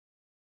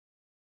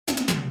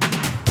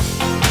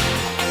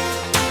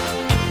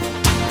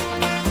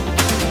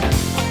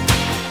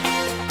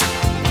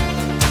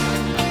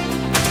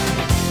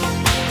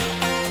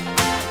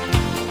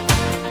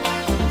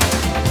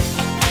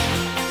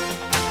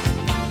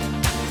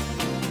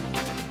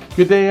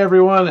Good day,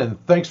 everyone, and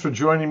thanks for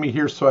joining me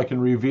here so I can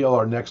reveal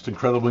our next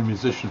incredible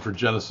musician for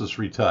Genesis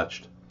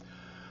ReTouched.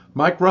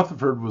 Mike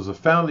Rutherford was a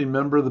founding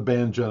member of the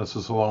band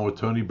Genesis along with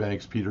Tony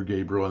Banks, Peter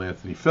Gabriel, and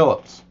Anthony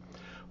Phillips.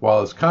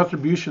 While his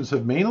contributions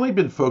have mainly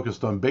been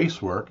focused on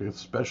bass work,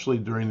 especially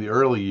during the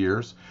early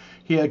years,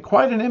 he had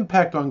quite an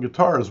impact on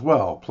guitar as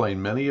well,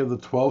 playing many of the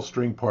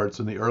 12-string parts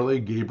in the early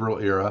Gabriel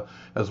era,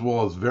 as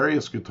well as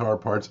various guitar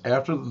parts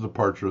after the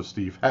departure of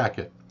Steve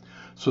Hackett.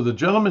 So the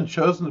gentleman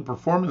chosen to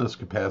perform in this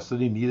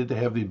capacity needed to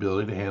have the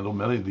ability to handle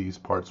many of these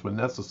parts when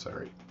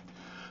necessary.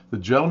 The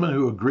gentleman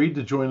who agreed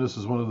to join us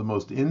is one of the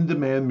most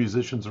in-demand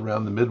musicians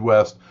around the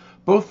Midwest,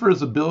 both for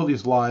his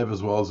abilities live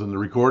as well as in the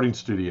recording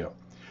studio.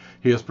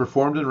 He has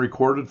performed and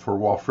recorded for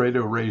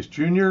Walfredo Reyes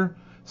Jr.,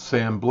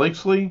 Sam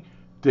Blakesley,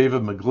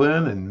 David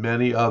McGlynn, and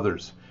many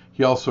others.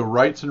 He also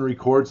writes and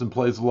records and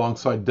plays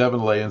alongside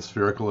Devin Lay in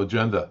Spherical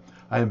Agenda.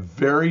 I am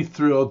very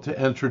thrilled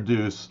to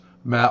introduce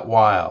Matt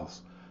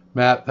Wiles.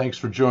 Matt, thanks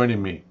for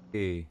joining me.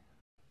 Hey,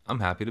 I'm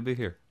happy to be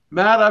here.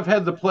 Matt, I've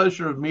had the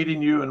pleasure of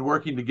meeting you and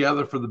working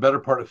together for the better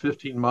part of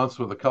 15 months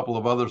with a couple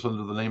of others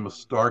under the name of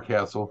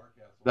Starcastle.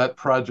 That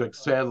project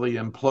sadly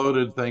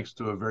imploded thanks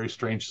to a very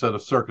strange set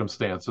of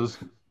circumstances,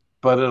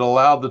 but it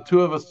allowed the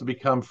two of us to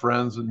become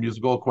friends and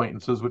musical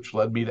acquaintances, which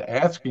led me to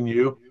asking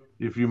you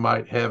if you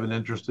might have an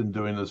interest in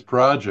doing this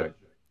project.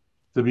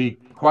 To be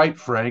quite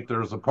frank,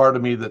 there's a part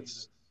of me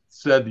that's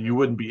said you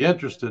wouldn't be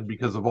interested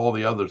because of all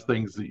the other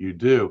things that you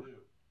do.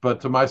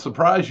 But to my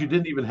surprise, you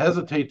didn't even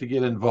hesitate to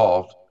get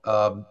involved.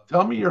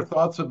 Tell me your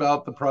thoughts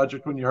about the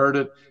project when you heard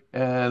it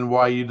and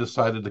why you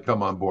decided to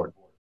come on board.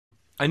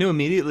 I knew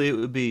immediately it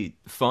would be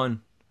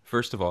fun.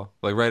 First of all,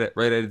 like right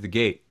out of the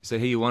gate, say,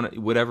 hey, you want to,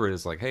 whatever it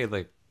is, like, hey,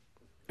 like,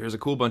 here's a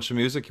cool bunch of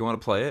music. You want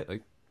to play it?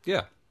 Like,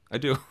 yeah, I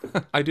do,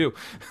 I do.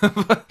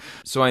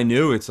 So I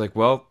knew it's like,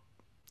 well,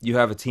 you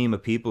have a team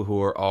of people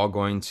who are all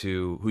going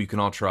to, who you can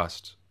all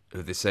trust.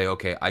 If they say,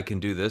 okay, I can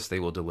do this, they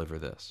will deliver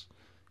this,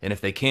 and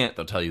if they can't,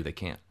 they'll tell you they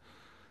can't.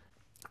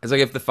 It's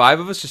like if the five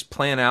of us just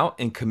plan out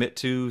and commit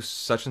to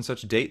such and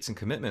such dates and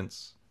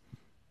commitments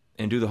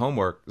and do the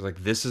homework,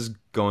 like this is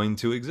going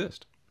to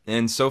exist.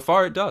 And so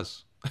far it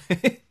does.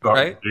 Oh,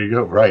 Right? there you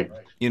go. Right.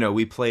 You know,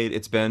 we played,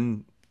 it's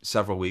been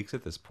several weeks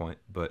at this point,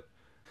 but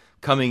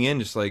coming in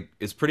just like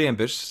it's pretty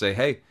ambitious to say,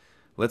 hey,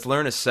 let's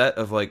learn a set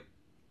of like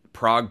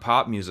prog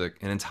pop music,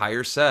 an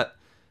entire set,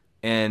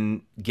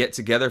 and get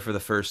together for the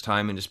first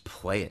time and just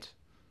play it.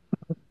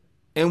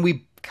 And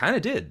we kind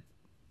of did,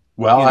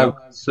 Well, you I know.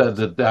 said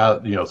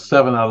that,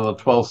 7 out of the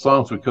 12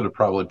 songs we could have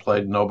probably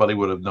played. Nobody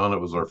would have known it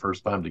was our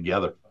first time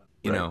together.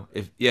 You Right. know,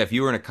 if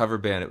you were in a cover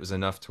band, it was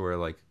enough to where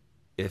like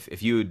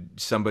if you had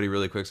somebody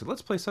really quick said,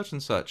 let's play such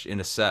and such in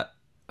a set,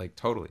 like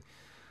totally.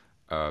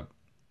 Uh,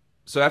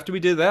 so after we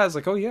did that, it's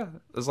like, oh yeah,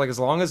 it's like as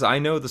long as I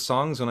know the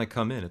songs when I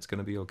come in, it's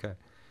gonna be okay.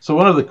 So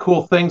one of the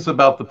cool things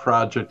about the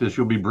project is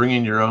you'll be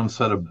bringing your own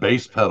set of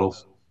bass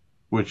pedals,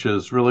 which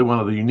is really one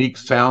of the unique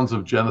sounds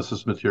of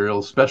Genesis material,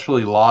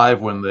 especially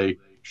live when they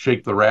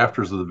shake the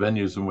rafters of the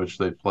venues in which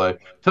they play.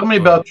 Tell me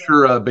Oh yeah, about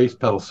your bass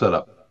pedal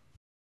setup.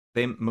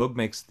 they Moog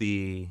makes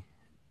the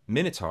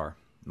Minotaur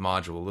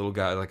module, little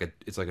guy like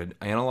it's like an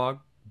analog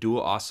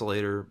dual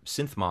oscillator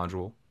synth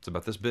module. It's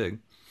about this big.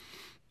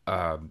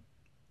 Um,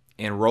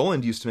 and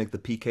Roland used to make the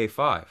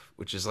PK5,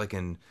 which is like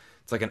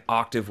it's like an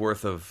octave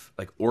worth of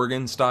like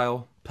organ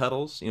style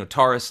pedals, you know,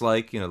 Taurus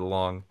like, you know, the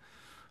long,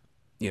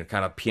 you know,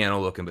 kind of piano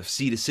looking, but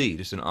C to C,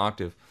 just an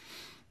octave.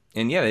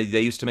 And yeah,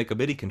 they used to make a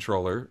MIDI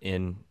controller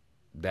in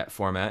that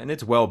format, and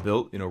it's well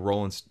built. You know,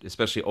 Roland,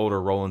 especially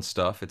older Roland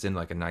stuff, it's in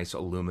like a nice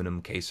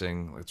aluminum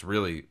casing. It's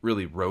really,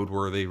 really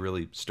roadworthy,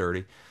 really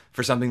sturdy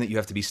for something that you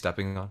have to be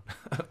stepping on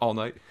all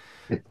night.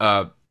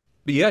 Uh,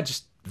 but yeah,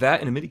 just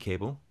that and a MIDI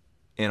cable,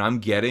 and I'm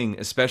getting,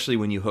 especially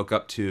when you hook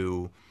up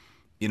to,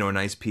 you know, a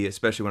nice PA,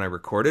 especially when I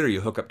record it, or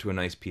you hook up to a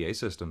nice PA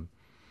system,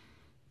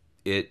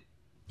 it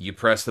you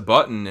press the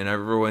button and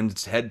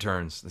everyone's head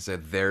turns. They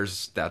said,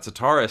 "There's that's a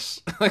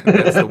Taurus,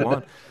 that's the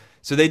one."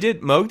 So they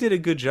did. Moog did a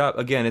good job.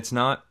 Again, it's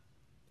not.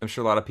 I'm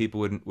sure a lot of people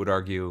would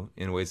argue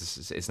in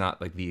ways it's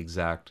not like the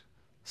exact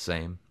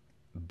same,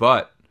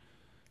 but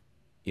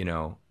you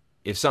know,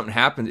 if something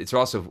happens, it's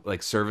also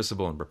like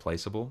serviceable and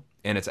replaceable,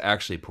 and it's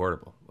actually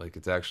portable. Like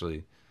it's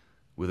actually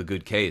with a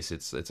good case,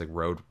 it's like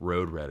road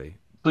ready.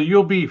 So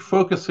you'll be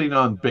focusing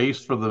on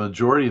bass for the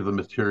majority of the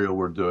material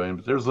we're doing,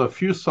 but there's a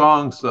few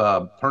songs,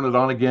 "Turn It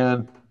On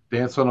Again,"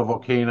 "Dance on a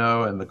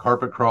Volcano," and "The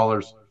Carpet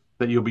Crawlers,"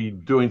 that you'll be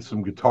doing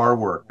some guitar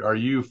work. Are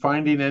you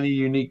finding any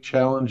unique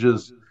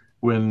challenges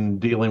when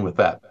dealing with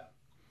that?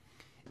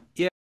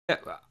 Yeah,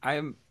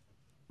 I'm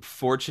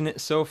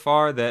fortunate so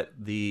far that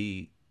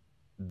the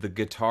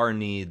guitar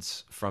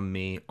needs from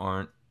me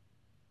aren't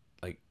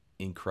like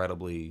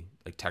incredibly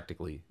like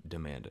technically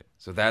demanding.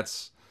 So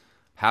that's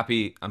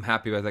happy. I'm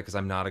happy about that because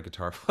I'm not a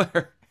guitar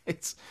player.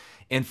 It's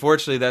and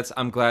fortunately that's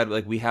I'm glad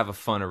like we have a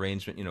fun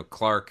arrangement. You know,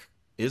 Clark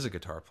is a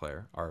guitar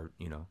player. Our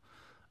you know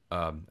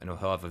I know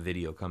he'll have a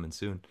video coming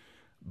soon,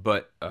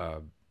 but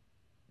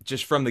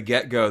just from the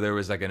get go there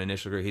was like an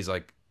initial. He's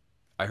like,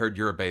 I heard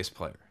you're a bass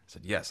player.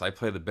 said, yes, I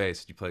play the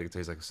bass. You play the guitar.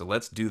 He's like, so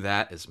let's do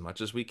that as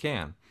much as we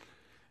can.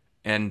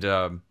 And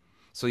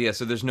so yeah,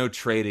 so there's no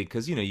trading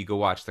because you go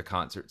watch the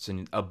concerts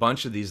and a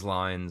bunch of these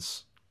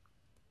lines,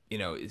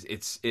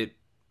 I'd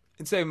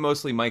say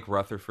mostly Mike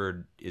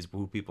Rutherford is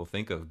who people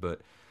think of,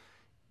 but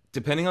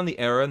depending on the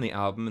era and the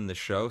album and the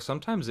show,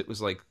 sometimes it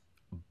was like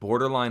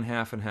borderline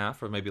half and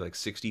half, or maybe like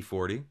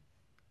 60-40.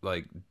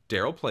 Like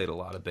Daryl played a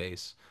lot of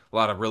bass, a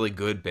lot of really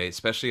good bass,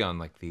 especially on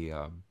like the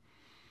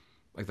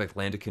like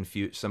Land of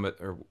Confusion.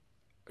 Or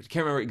I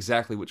can't remember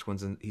exactly which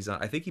ones he's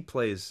on. I think he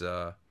plays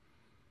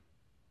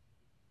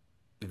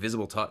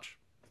Invisible Touch.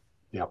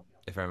 Yep.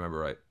 If I remember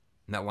right.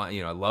 And that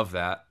line, I love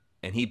that,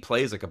 and he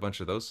plays like a bunch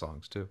of those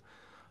songs too.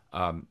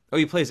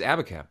 He plays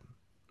Abacab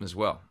as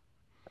well.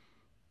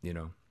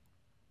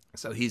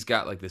 So he's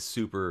got like this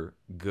super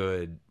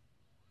good.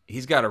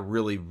 He's got a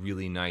really,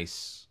 really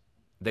nice.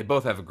 They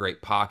both have a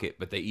great pocket,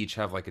 but they each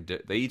have like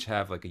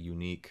a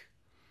unique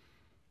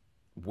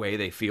way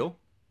they feel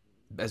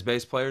as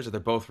bass players. They're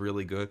both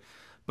really good.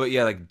 But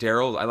yeah, like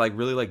Daryl, I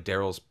really like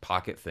Daryl's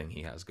pocket thing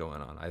he has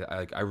going on.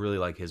 I really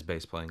like his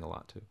bass playing a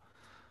lot too.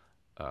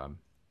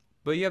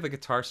 But yeah, the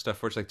guitar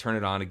stuff, where it's like turn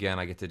it on again,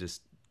 I get to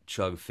just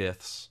chug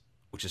fifths,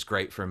 which is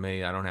great for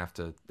me. I don't have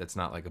to. That's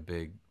not like a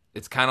big.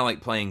 It's kind of like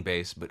playing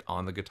bass, but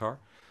on the guitar.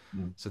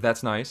 So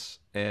that's nice.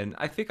 And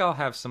I think I'll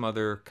have some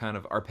other kind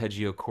of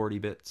arpeggio chordy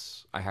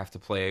bits I have to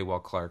play while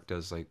Clark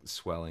does like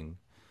swelling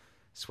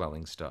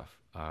stuff.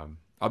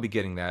 I'll be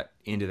getting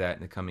into that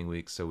in the coming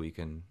weeks so we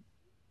can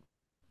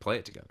play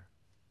it together.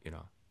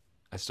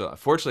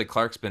 Fortunately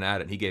Clark's been at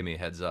it and he gave me a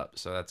heads up.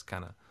 So it's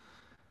kind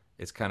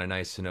of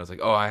nice to know. It's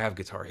like, oh, I have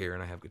guitar here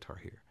and I have guitar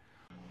here.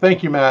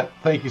 Thank you, Matt.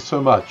 Thank you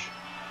so much.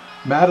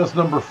 Matt is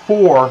number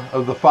 4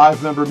 of the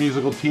 5-member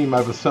musical team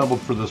I've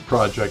assembled for this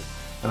project.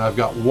 And I've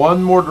got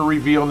one more to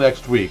reveal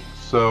next week.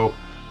 So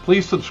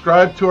please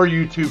subscribe to our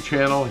YouTube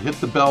channel, hit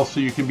the bell so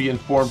you can be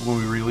informed when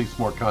we release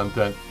more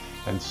content,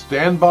 and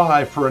stand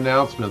by for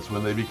announcements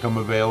when they become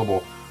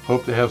available.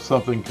 Hope to have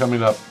something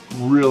coming up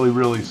really,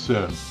 really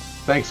soon.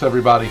 Thanks,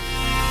 everybody.